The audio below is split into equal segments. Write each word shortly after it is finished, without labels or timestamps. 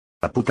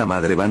A puta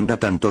madre banda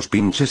tantos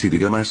pinches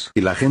idiomas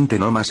y la gente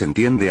no más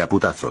entiende a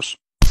putazos.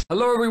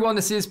 Hello everyone,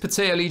 this is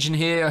PotatoLegion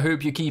here. I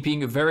hope you're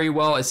keeping very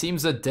well. It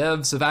seems that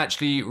devs have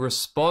actually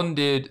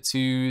responded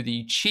to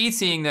the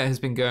cheating that has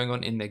been going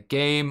on in the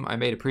game. I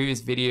made a previous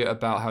video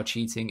about how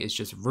cheating is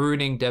just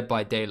ruining Dead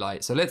by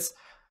Daylight. So let's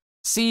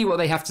see what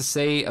they have to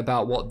say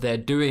about what they're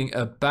doing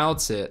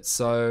about it.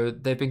 So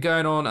they've been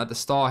going on at the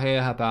start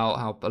here about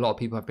how a lot of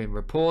people have been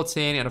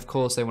reporting, and of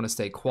course they want to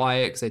stay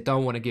quiet because they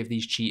don't want to give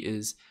these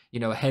cheaters,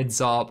 a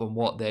heads up on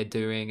what they're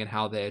doing and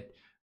how they're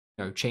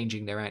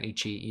changing their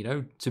anti-cheat,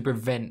 to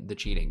prevent the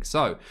cheating.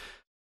 So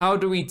how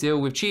do we deal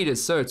with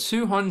cheaters? So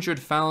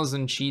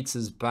 200,000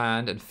 cheaters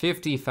banned and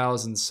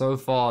 50,000 so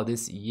far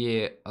this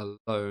year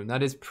alone.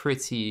 That is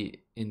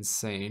pretty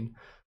insane.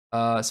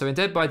 So in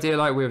Dead by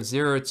Daylight, we have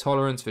zero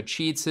tolerance for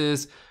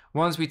cheaters.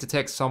 Once we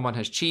detect someone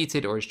has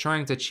cheated or is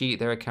trying to cheat,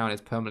 their account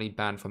is permanently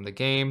banned from the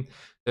game.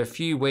 There are a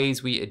few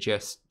ways we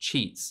adjust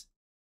cheats.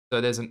 So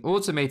there's an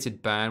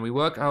automated ban. We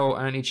work our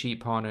anti-cheat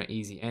partner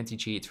Easy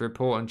Anti-Cheat to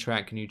report and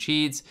track new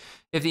cheats.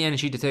 If the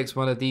anti-cheat detects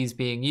one of these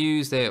being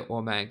used, they're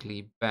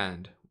automatically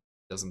banned.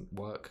 Doesn't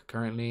work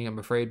currently, I'm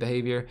afraid,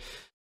 behavior.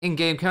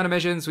 In-game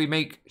countermeasures, we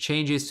make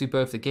changes to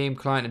both the game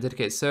client and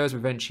dedicated servers to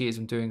prevent cheaters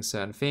from doing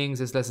certain things.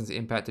 This lessens the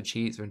impact of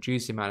cheats or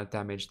reduce the amount of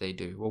damage they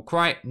do. Well,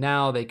 right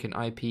now they can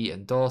IP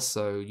and DOS,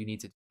 so you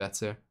need to do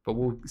better, but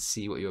we'll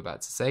see what you're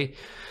about to say.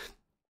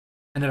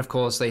 And then, of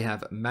course, they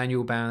have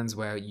manual bans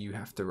where you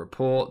have to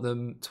report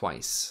them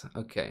twice.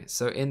 Okay,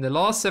 so in the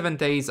last 7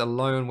 days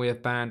alone, we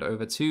have banned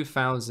over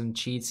 2,000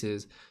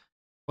 cheaters,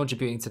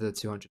 contributing to the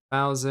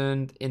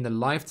 200,000 in the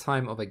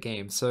lifetime of a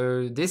game.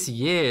 So this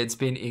year, it's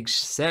been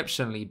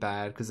exceptionally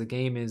bad because the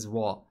game is,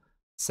 what,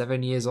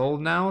 7 years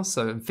old now?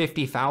 So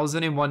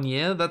 50,000 in 1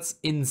 year? That's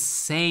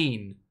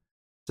insane.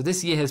 So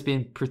this year has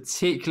been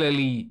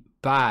particularly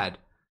bad,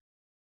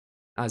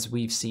 as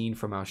we've seen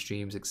from our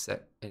streams,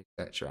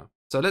 etc.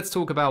 So let's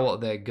talk about what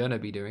they're gonna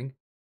be doing.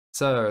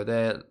 So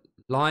they're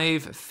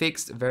live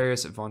fixed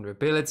various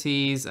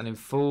vulnerabilities, and in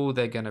full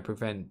they're gonna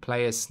prevent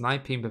player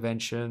sniping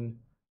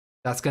prevention.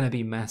 That's gonna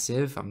be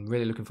massive. I'm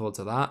really looking forward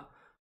to that.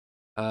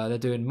 They're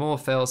doing more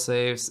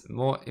failsafes,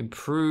 more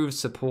improved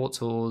support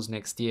tools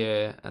next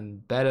year,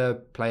 and better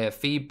player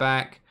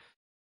feedback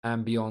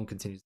and beyond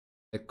continues.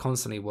 They're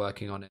constantly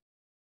working on it.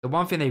 The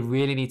one thing they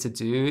really need to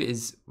do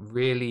is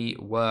really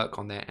work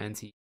on their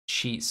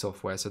anti-cheat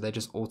software. So they're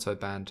just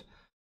auto-banned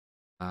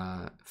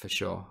for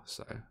sure.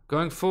 So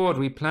going forward,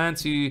 we plan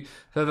to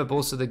further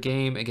bolster the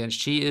game against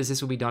cheaters.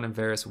 This will be done in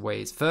various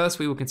ways. First,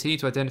 we will continue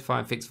to identify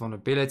and fix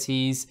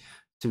vulnerabilities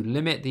to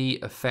limit the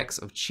effects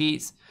of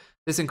cheats.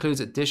 This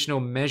includes additional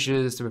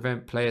measures to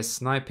prevent players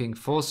sniping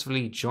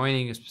forcefully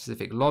joining a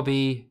specific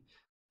lobby.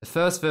 The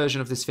first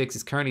version of this fix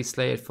is currently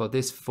slated for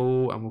this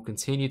fall, and will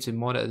continue to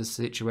monitor the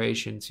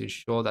situation to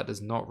ensure that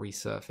does not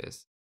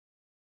resurface.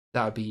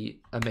 That would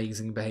be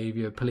amazing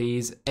behavior,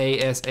 please.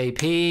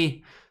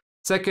 ASAP.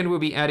 Second, we'll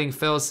be adding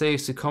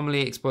failsafes to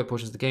commonly exploit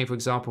portions of the game. For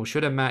example,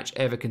 should a match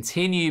ever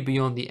continue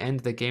beyond the end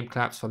of the game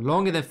collapse for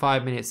longer than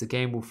 5 minutes, the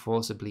game will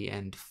forcibly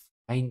end.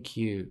 Thank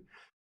you.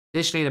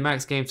 Additionally, the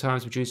max game time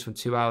is reduced from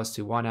 2 hours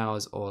to 1 hour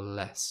or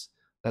less.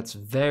 That's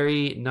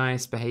very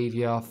nice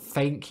behavior.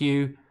 Thank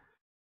you.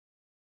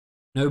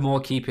 No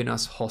more keeping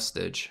us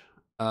hostage.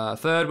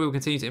 Third, we will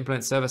continue to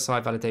implement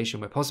server-side validation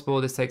where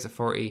possible. This takes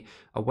authority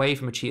away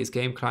from a cheater's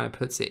game client and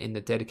puts it in the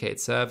dedicated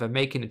server,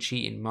 making the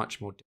cheating much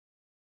more difficult.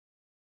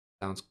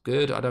 Sounds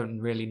good. I don't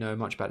really know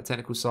much about the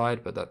technical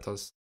side, but that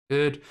does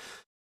good.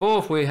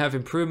 Fourth, we have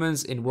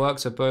improvements in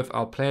works of both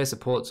our player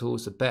support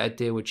tools to better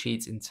deal with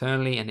cheats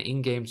internally and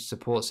in-game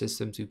support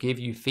system to give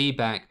you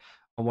feedback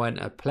on when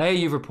a player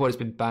you've reported has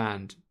been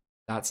banned.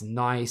 That's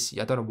nice.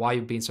 I don't know why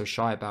you're being so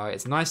shy about it.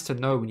 It's nice to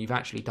know when you've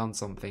actually done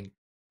something.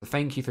 So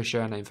thank you for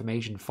sharing that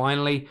information.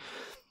 Finally,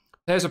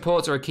 players'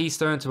 reports are a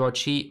keystone to our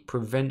cheat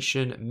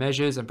prevention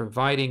measures, and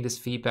providing this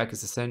feedback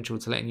is essential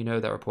to letting you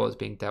know that report is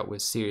being dealt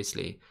with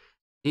seriously.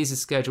 These are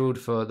scheduled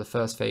for the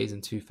first phase in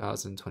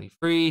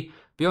 2023.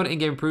 Beyond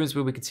in-game improvements,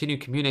 we will continue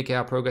to communicate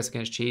our progress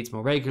against cheats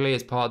more regularly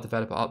as part of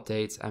developer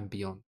updates and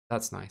beyond.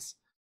 That's nice.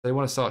 They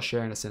want to start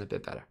sharing us in a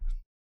bit better.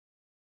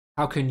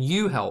 How can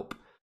you help?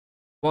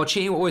 While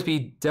cheating will always be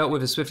dealt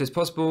with as swiftly as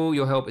possible,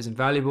 your help is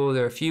invaluable.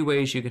 There are a few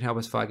ways you can help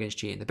us fight against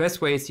cheating. The best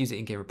way is to use the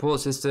in-game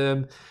report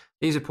system.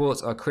 These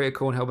reports are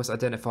critical and help us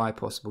identify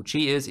possible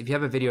cheaters. If you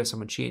have a video of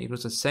someone cheating, you can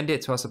also send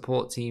it to our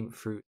support team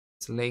through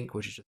this link,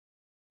 which is just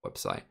a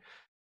website.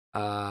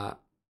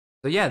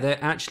 So yeah,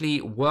 they're actually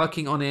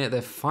working on it.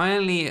 They're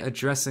finally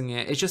addressing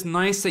it. It's just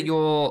nice that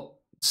you're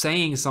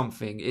saying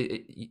something.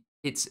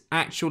 It's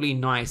actually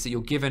nice that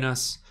you're giving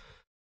us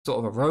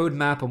sort of a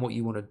roadmap on what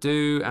you want to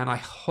do, and I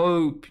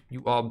hope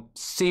you are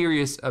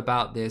serious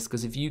about this,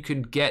 because if you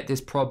can get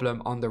this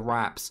problem under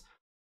wraps,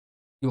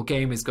 your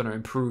game is going to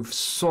improve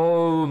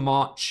so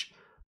much.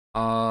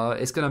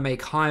 It's going to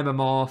make high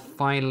MMR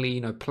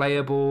finally,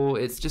 playable.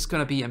 It's just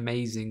going to be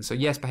amazing. So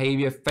yes,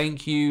 behavior,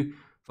 thank you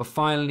for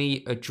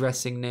finally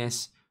addressing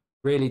this.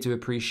 Really do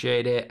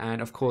appreciate it.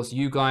 And of course,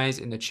 you guys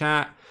in the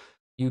chat,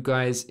 You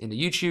guys in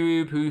the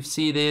YouTube who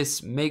see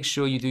this, make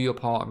sure you do your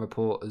part and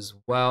report as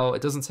well.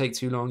 It doesn't take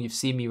too long. You've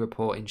seen me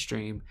report in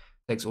stream.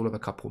 It takes all of a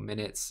couple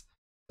minutes.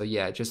 So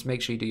yeah, just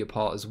make sure you do your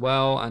part as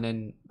well, and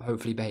then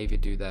hopefully Behavior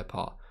do their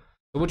part.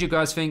 So what do you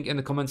guys think in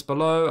the comments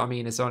below? I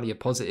mean, it's only a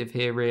positive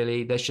here,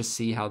 really. Let's just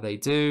see how they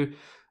do,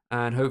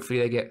 and hopefully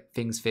they get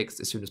things fixed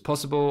as soon as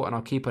possible. And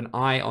I'll keep an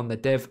eye on the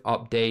dev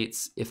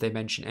updates if they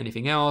mention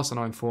anything else, and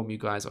I'll inform you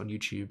guys on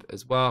YouTube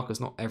as well, because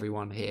not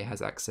everyone here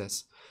has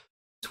access to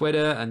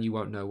Twitter, and you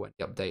won't know when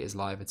the update is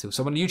live until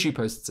someone on YouTube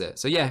posts it.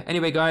 So yeah,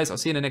 anyway guys, I'll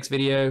see you in the next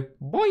video.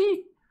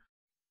 Bye!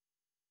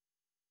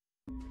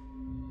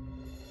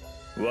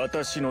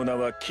 私の名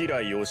は吉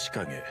良義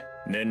景、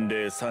年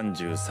齢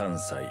33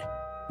歳。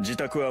自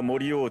宅は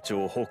森王町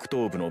北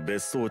東部の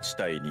別荘地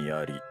帯に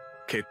あり、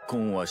結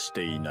婚はし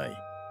ていな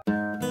い。